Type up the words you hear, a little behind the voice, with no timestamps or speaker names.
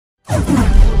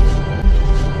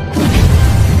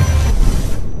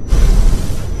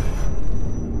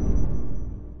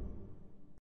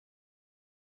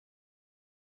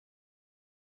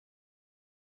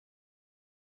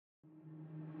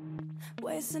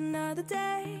It's another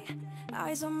day,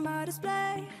 eyes on my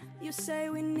display. You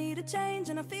say we need a change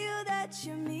and I feel that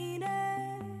you mean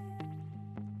it.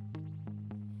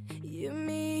 You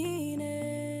mean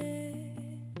it.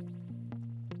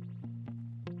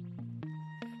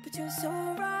 But you're so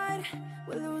right,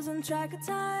 we're losing track of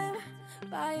time,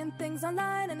 buying things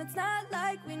online and it's not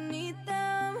like we need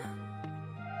them.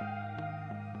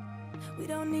 We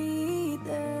don't need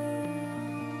them.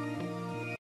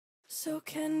 So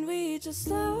can we just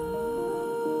slow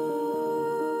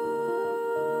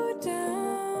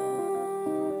down?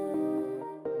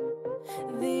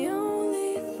 The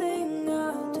only thing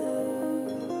I'll do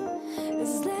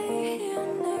is lay here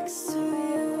next to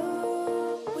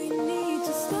you. We need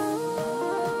to slow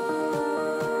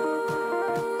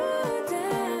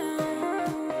down.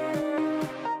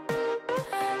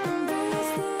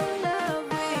 Embrace the love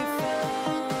we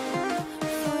found.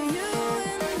 For you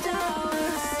and I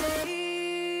were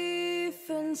safe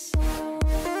and sound.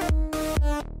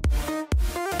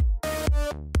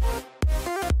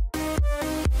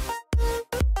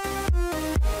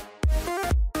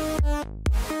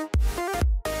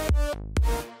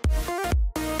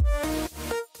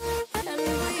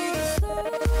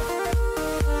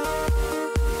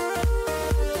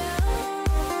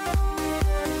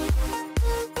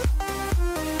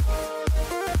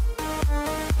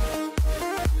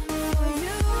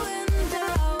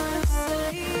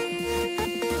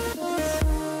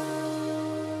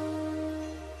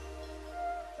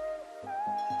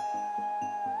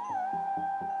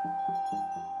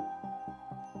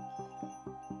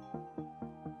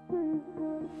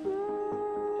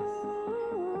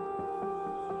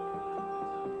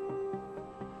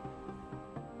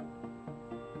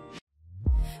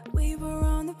 We were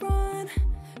on the run,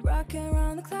 rocking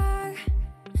around the clock.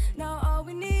 Now all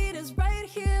we need is right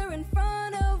here in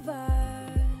front of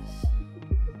us.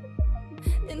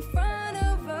 In front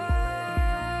of us.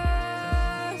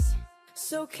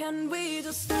 So can we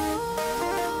just slow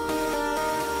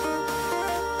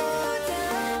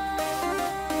down?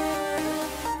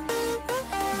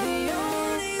 The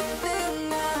only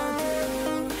thing I'll do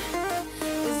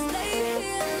is lay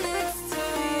here next to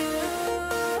you.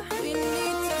 We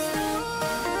need to slow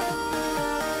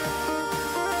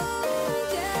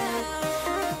down.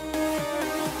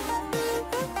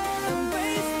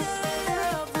 Embrace the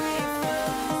love we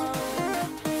found.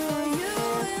 For you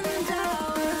and I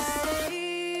were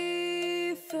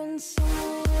safe and sound.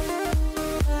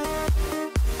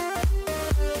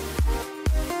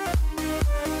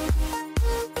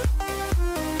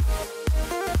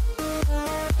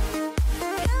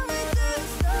 Can we just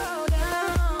slow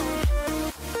down?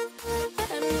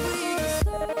 And we just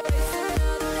slow waste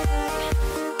another day.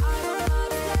 I'm on my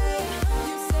day.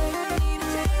 You say we need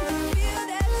a change and feel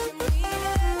that you mean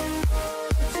it.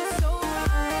 But you're so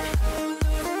right, we're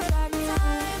losing track of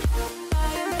time,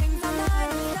 buying things online,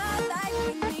 it's not like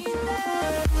we need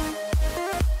them.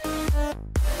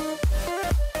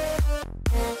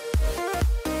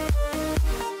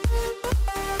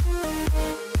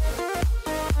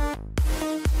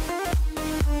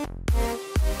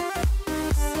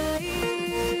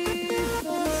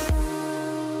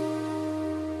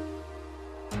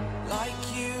 Like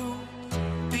you,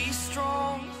 be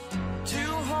strong to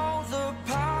hold the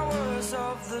powers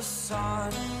of the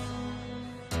sun.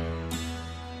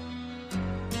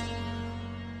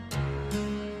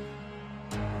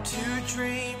 To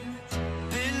dream,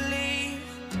 believe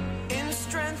in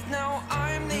strength. Now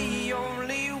I'm the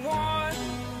only one,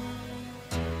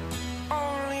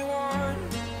 only one.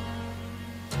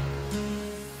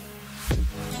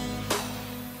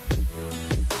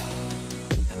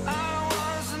 I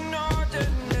was an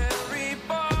ordinary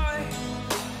boy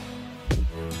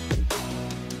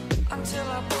until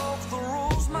I broke the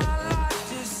rules. My life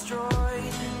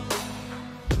destroyed,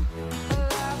 a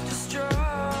life destroyed.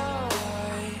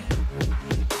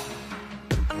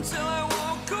 Until I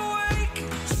walk awake,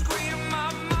 scream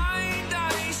my mind,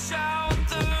 I shout,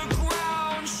 the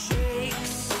ground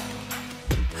shakes.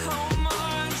 How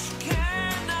much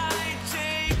can I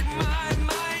take? My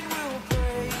mind will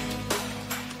break.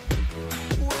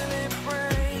 Will it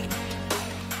break?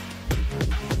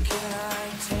 Can I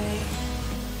take?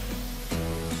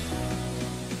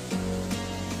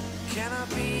 Can I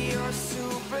be your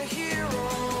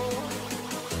superhero?